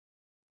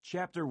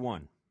Chapter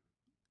 1.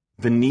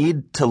 The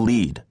Need to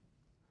Lead.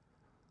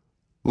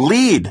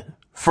 Lead!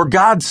 For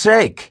God's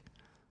sake!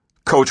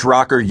 Coach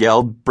Rocker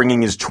yelled,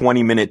 bringing his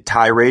 20-minute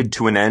tirade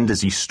to an end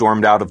as he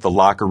stormed out of the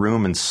locker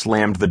room and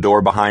slammed the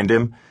door behind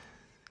him.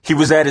 He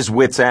was at his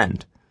wits'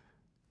 end.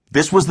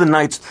 This was the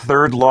Knights'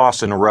 third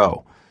loss in a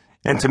row,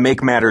 and to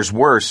make matters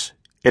worse,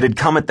 it had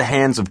come at the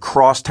hands of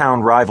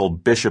crosstown rival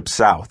Bishop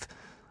South,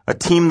 a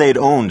team they'd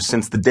owned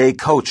since the day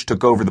Coach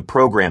took over the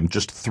program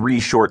just 3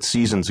 short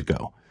seasons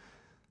ago.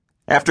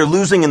 After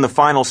losing in the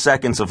final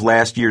seconds of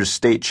last year's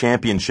state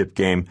championship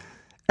game,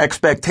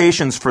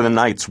 expectations for the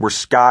Knights were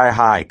sky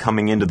high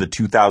coming into the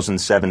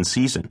 2007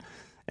 season,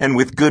 and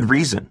with good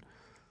reason.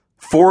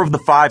 4 of the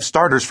 5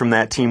 starters from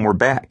that team were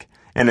back,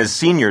 and as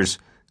seniors,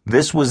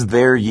 this was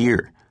their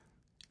year.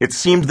 It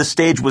seemed the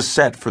stage was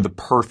set for the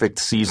perfect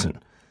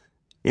season.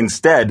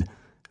 Instead,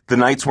 the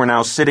Knights were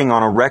now sitting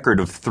on a record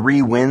of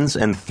 3 wins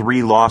and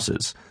 3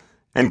 losses,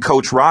 and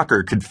Coach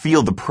Rocker could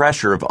feel the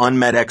pressure of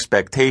unmet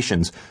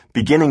expectations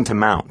beginning to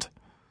mount.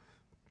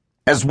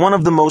 As one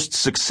of the most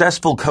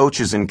successful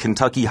coaches in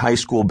Kentucky high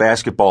school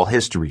basketball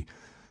history,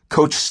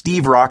 Coach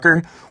Steve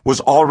Rocker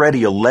was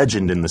already a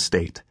legend in the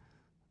state.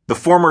 The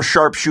former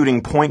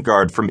sharpshooting point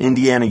guard from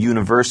Indiana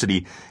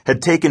University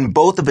had taken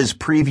both of his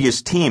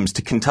previous teams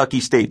to Kentucky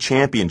state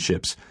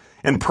championships,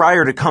 and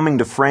prior to coming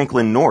to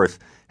Franklin North,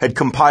 had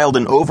compiled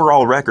an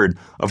overall record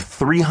of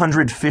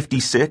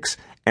 356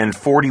 and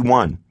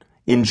 41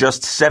 in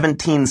just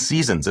 17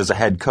 seasons as a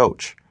head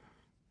coach.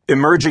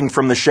 Emerging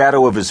from the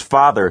shadow of his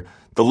father,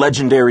 the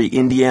legendary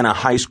Indiana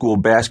high school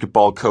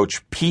basketball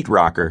coach Pete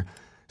Rocker,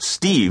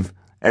 Steve,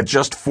 at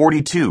just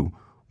 42,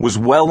 was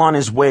well on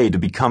his way to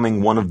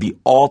becoming one of the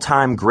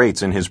all-time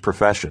greats in his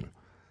profession.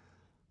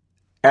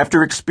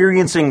 After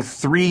experiencing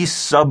 3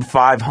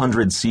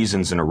 sub-500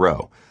 seasons in a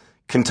row,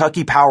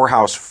 Kentucky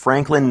powerhouse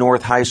Franklin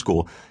North High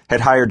School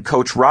had hired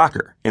Coach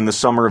Rocker in the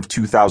summer of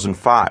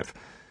 2005,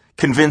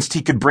 convinced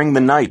he could bring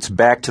the Knights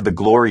back to the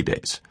glory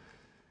days.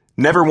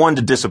 Never one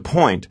to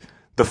disappoint,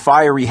 the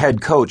fiery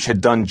head coach had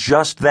done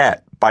just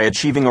that by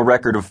achieving a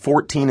record of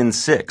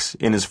 14-6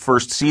 in his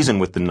first season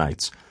with the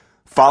Knights,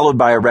 followed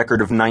by a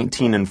record of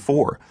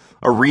 19-4,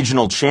 a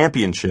regional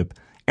championship,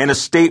 and a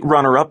state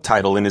runner-up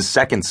title in his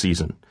second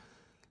season.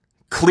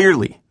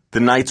 Clearly, the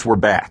Knights were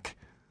back.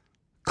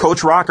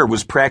 Coach Rocker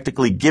was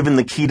practically given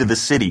the key to the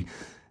city,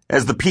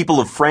 as the people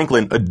of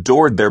Franklin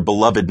adored their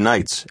beloved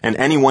Knights and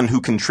anyone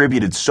who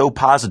contributed so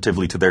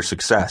positively to their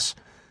success.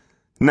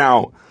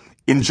 Now,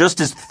 in just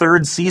his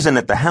 3rd season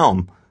at the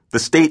helm, the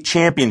state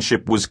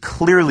championship was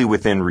clearly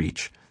within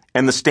reach,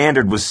 and the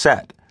standard was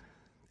set.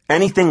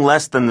 Anything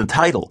less than the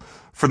title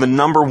for the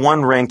number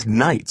 1 ranked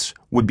Knights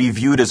would be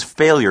viewed as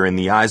failure in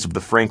the eyes of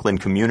the Franklin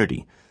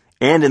community,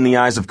 and in the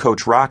eyes of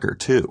Coach Rocker,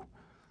 too.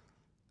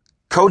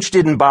 Coach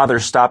didn't bother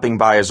stopping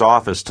by his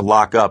office to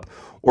lock up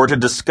or to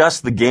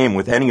discuss the game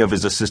with any of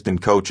his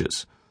assistant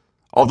coaches.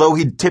 Although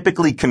he'd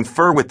typically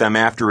confer with them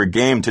after a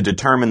game to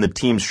determine the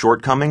team's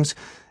shortcomings,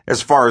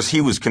 as far as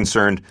he was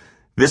concerned,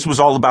 this was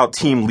all about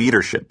team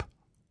leadership,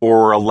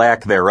 or a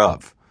lack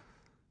thereof.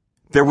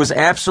 There was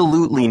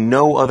absolutely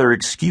no other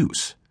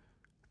excuse.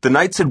 The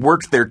Knights had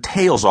worked their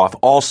tails off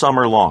all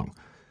summer long.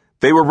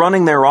 They were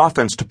running their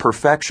offense to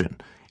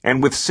perfection,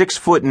 and with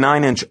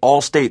 6'9"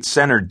 All-State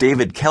center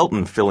David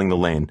Kelton filling the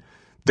lane,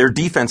 their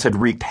defense had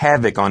wreaked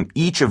havoc on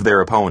each of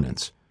their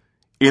opponents.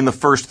 In the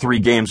first 3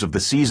 games of the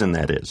season,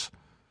 that is.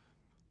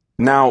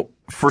 Now,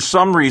 for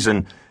some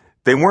reason,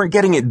 they weren't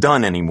getting it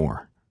done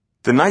anymore.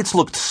 The Knights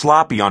looked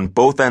sloppy on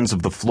both ends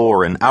of the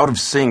floor and out of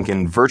sync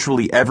in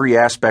virtually every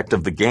aspect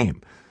of the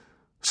game.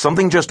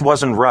 Something just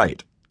wasn't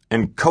right,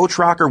 and Coach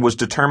Rocker was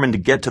determined to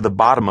get to the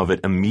bottom of it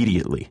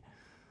immediately.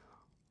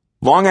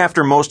 Long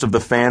after most of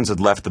the fans had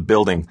left the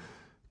building,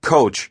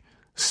 Coach,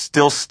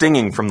 still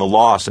stinging from the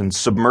loss and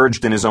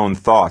submerged in his own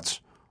thoughts,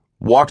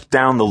 walked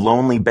down the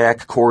lonely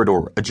back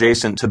corridor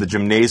adjacent to the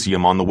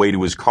gymnasium on the way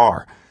to his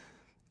car.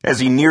 As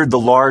he neared the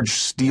large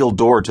steel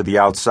door to the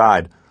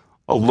outside,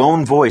 a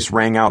lone voice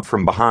rang out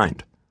from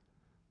behind.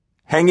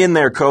 "Hang in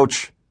there,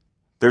 Coach.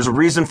 There's a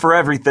reason for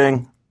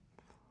everything."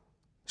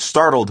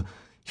 Startled,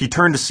 he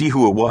turned to see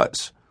who it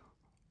was.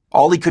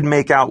 All he could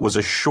make out was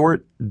a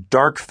short,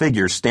 dark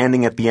figure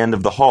standing at the end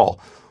of the hall,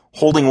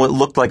 holding what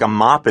looked like a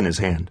mop in his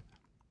hand.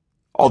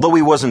 Although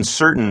he wasn't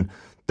certain,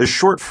 the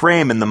short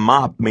frame and the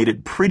mop made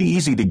it pretty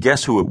easy to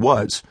guess who it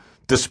was,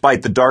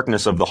 despite the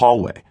darkness of the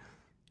hallway.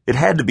 It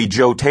had to be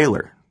Joe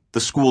Taylor, the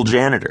school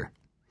janitor.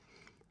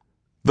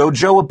 Though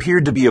Joe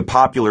appeared to be a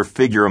popular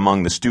figure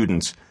among the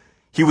students,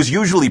 he was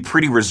usually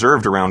pretty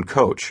reserved around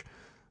Coach,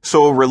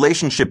 so a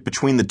relationship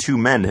between the 2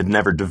 men had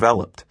never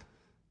developed.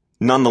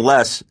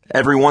 Nonetheless,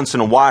 every once in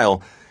a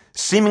while,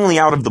 seemingly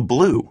out of the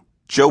blue,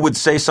 Joe would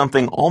say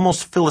something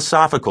almost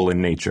philosophical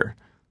in nature.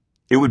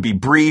 It would be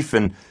brief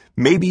and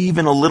maybe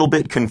even a little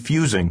bit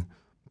confusing,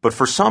 but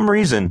for some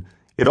reason,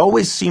 it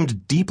always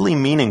seemed deeply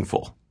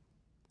meaningful.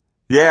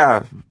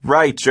 "Yeah,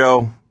 right,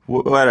 Joe.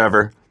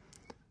 Whatever,"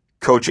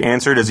 Coach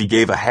answered as he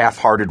gave a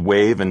half-hearted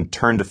wave and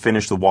turned to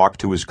finish the walk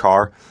to his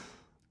car.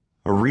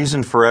 A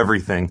reason for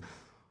everything.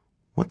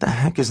 What the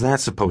heck is that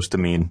supposed to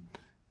mean?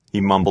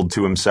 He mumbled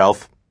to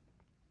himself.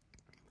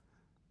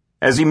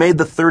 As he made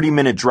the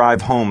 30-minute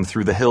drive home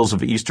through the hills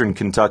of eastern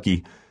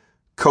Kentucky,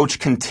 Coach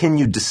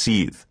continued to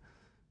seethe.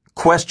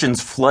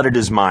 Questions flooded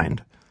his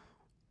mind.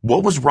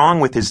 What was wrong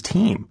with his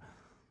team?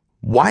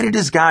 Why did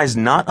his guys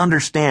not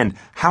understand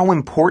how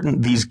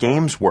important these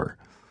games were?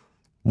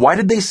 Why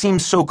did they seem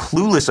so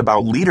clueless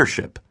about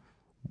leadership?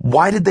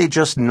 Why did they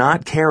just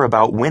not care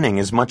about winning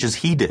as much as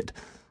he did?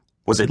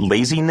 Was it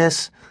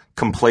laziness,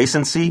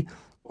 complacency,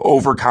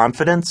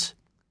 overconfidence?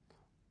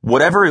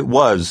 Whatever it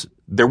was,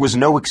 there was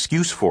no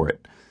excuse for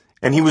it,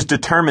 and he was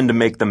determined to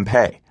make them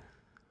pay.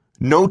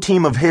 No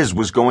team of his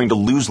was going to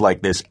lose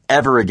like this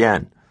ever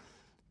again.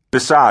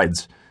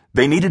 Besides,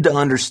 they needed to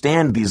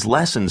understand these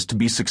lessons to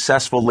be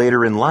successful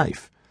later in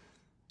life.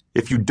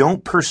 If you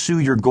don't pursue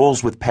your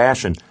goals with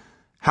passion,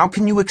 how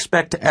can you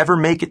expect to ever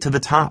make it to the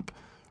top,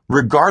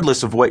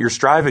 regardless of what you're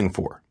striving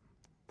for?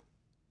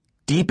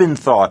 Deep in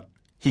thought,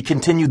 he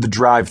continued the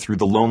drive through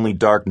the lonely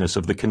darkness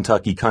of the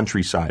Kentucky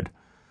countryside.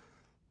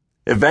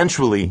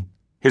 Eventually,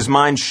 his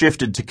mind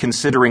shifted to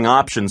considering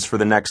options for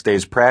the next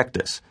day's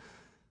practice.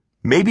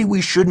 Maybe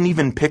we shouldn't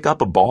even pick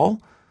up a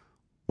ball?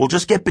 We'll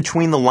just get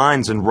between the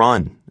lines and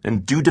run,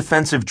 and do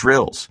defensive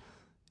drills.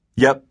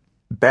 Yep,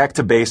 back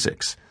to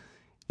basics.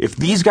 If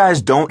these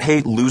guys don't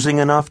hate losing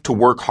enough to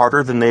work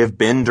harder than they have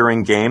been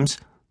during games,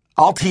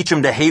 I'll teach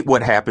them to hate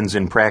what happens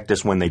in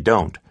practice when they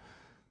don't.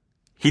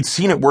 He'd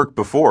seen it work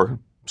before,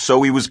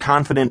 so he was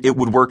confident it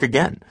would work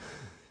again.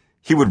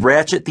 He would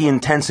ratchet the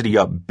intensity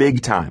up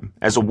big time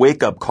as a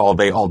wake-up call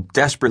they all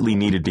desperately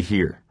needed to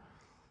hear.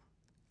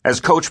 As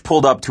Coach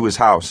pulled up to his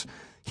house,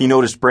 he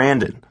noticed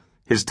Brandon,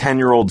 his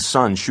 10-year-old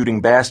son, shooting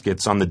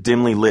baskets on the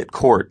dimly lit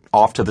court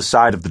off to the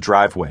side of the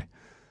driveway.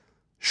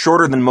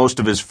 Shorter than most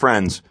of his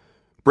friends,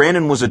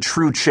 Brandon was a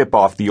true chip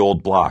off the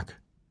old block,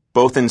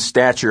 both in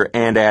stature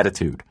and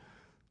attitude.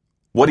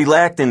 What he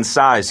lacked in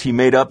size he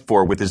made up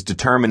for with his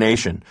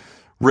determination,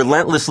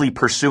 relentlessly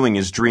pursuing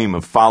his dream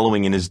of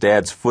following in his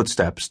dad's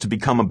footsteps to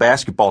become a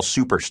basketball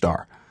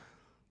superstar.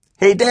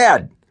 "Hey,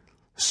 Dad,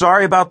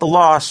 sorry about the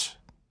loss.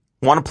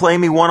 Want to play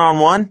me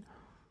one-on-one?"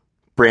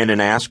 Brandon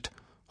asked,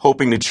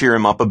 hoping to cheer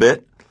him up a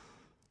bit.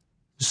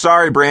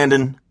 "Sorry,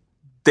 Brandon.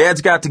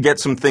 Dad's got to get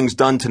some things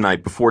done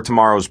tonight before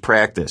tomorrow's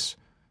practice.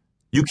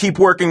 You keep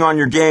working on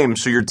your game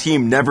so your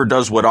team never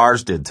does what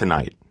ours did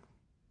tonight."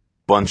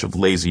 "Bunch of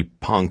lazy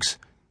punks,"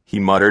 he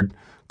muttered,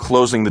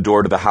 closing the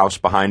door to the house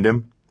behind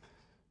him.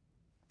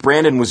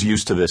 Brandon was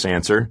used to this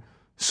answer,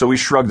 so he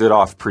shrugged it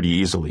off pretty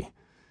easily.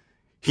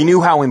 He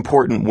knew how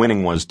important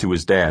winning was to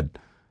his dad,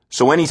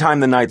 so anytime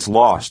the Knights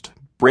lost,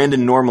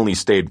 Brandon normally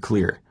stayed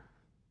clear.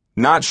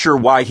 Not sure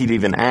why he'd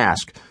even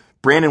ask,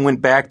 Brandon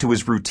went back to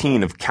his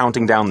routine of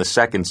counting down the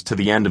seconds to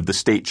the end of the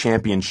state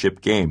championship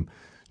game,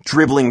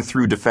 dribbling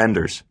through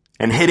defenders,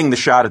 and hitting the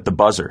shot at the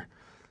buzzer.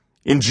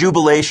 In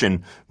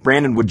jubilation,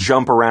 Brandon would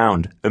jump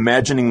around,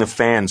 imagining the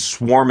fans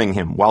swarming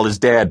him while his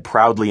dad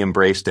proudly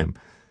embraced him.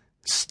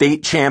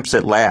 State champs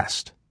at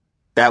last.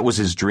 That was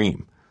his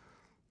dream.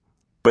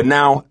 But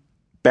now,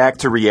 back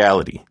to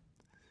reality.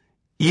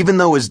 Even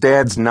though his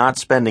dad's not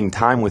spending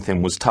time with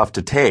him was tough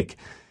to take,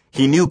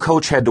 he knew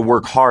Coach had to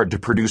work hard to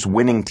produce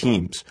winning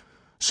teams,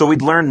 so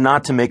he'd learned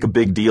not to make a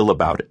big deal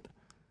about it.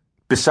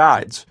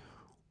 Besides,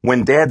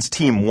 when Dad's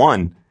team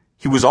won,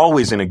 he was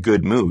always in a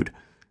good mood.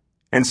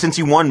 And since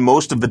he won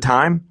most of the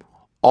time,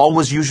 all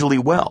was usually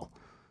well.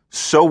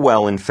 So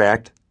well, in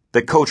fact,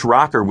 that Coach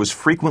Rocker was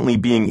frequently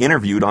being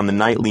interviewed on the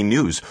nightly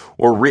news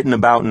or written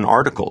about in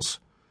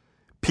articles.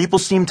 People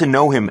seemed to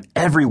know him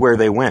everywhere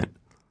they went.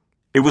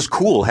 It was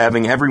cool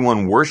having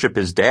everyone worship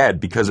his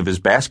dad because of his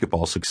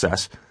basketball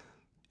success.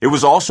 It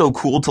was also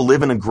cool to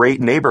live in a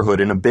great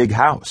neighborhood in a big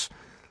house.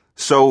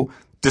 So,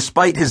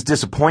 despite his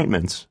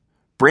disappointments,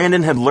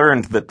 Brandon had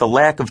learned that the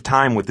lack of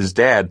time with his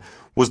dad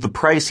was the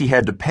price he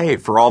had to pay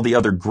for all the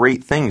other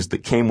great things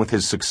that came with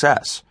his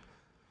success.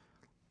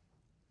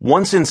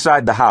 Once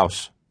inside the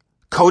house,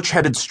 Coach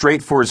headed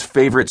straight for his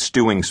favorite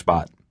stewing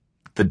spot,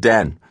 the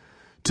den,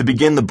 to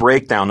begin the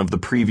breakdown of the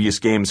previous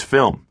game's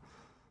film.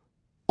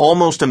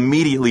 Almost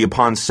immediately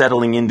upon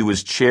settling into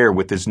his chair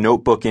with his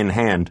notebook in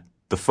hand,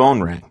 the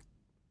phone rang.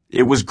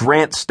 It was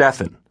Grant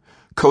Steffen,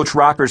 Coach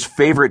Rocker's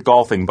favorite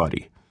golfing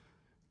buddy.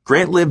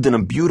 Grant lived in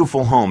a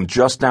beautiful home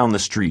just down the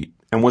street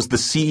and was the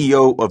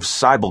CEO of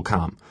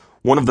Cybelcom,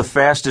 one of the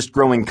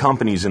fastest-growing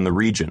companies in the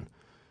region.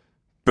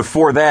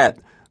 Before that,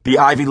 the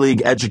Ivy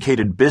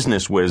League-educated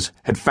business whiz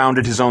had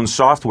founded his own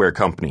software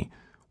company,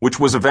 which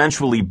was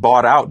eventually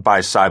bought out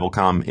by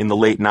Cybelcom in the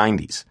late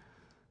 90s.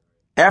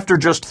 After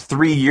just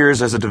 3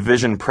 years as a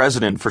division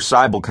president for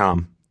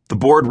Cybelcom, the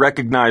board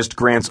recognized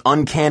Grant's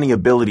uncanny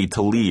ability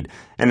to lead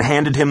and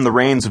handed him the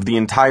reins of the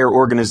entire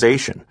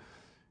organization.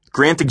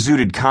 Grant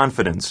exuded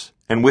confidence,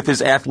 and with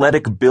his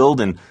athletic build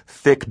and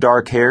thick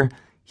dark hair,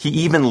 he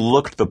even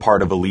looked the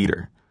part of a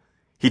leader.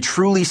 He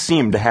truly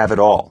seemed to have it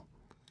all.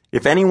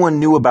 If anyone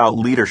knew about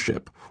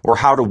leadership or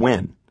how to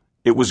win,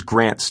 it was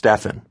Grant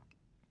Steffen.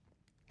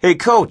 "Hey,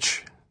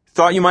 Coach,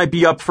 thought you might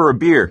be up for a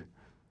beer,"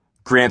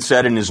 Grant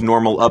said in his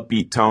normal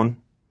upbeat tone,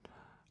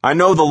 I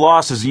know the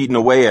loss has eaten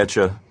away at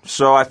you,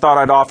 so I thought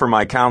I'd offer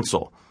my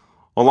counsel,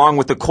 along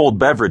with a cold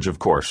beverage, of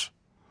course.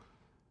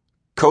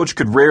 Coach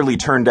could rarely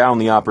turn down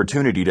the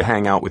opportunity to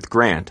hang out with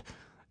Grant,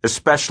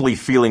 especially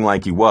feeling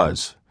like he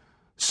was.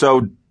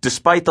 So,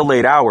 despite the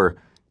late hour,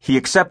 he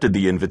accepted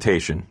the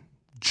invitation,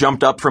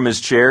 jumped up from his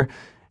chair,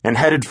 and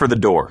headed for the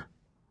door.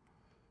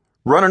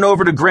 "Running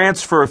over to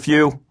Grant's for a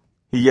few,"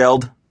 he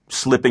yelled,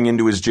 slipping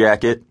into his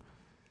jacket.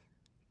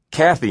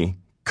 Kathy,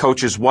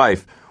 Coach's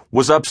wife,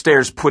 was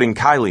upstairs putting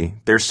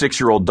Kylie, their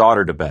 6-year-old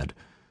daughter, to bed.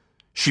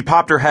 She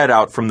popped her head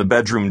out from the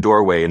bedroom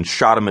doorway and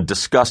shot him a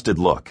disgusted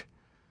look.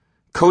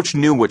 Coach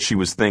knew what she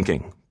was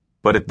thinking,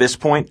 but at this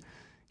point,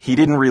 he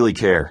didn't really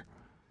care.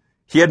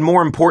 He had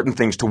more important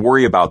things to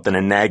worry about than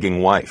a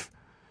nagging wife.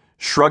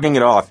 Shrugging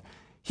it off,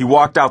 he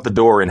walked out the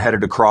door and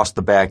headed across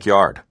the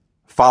backyard,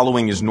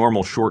 following his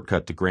normal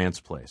shortcut to Grant's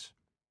place.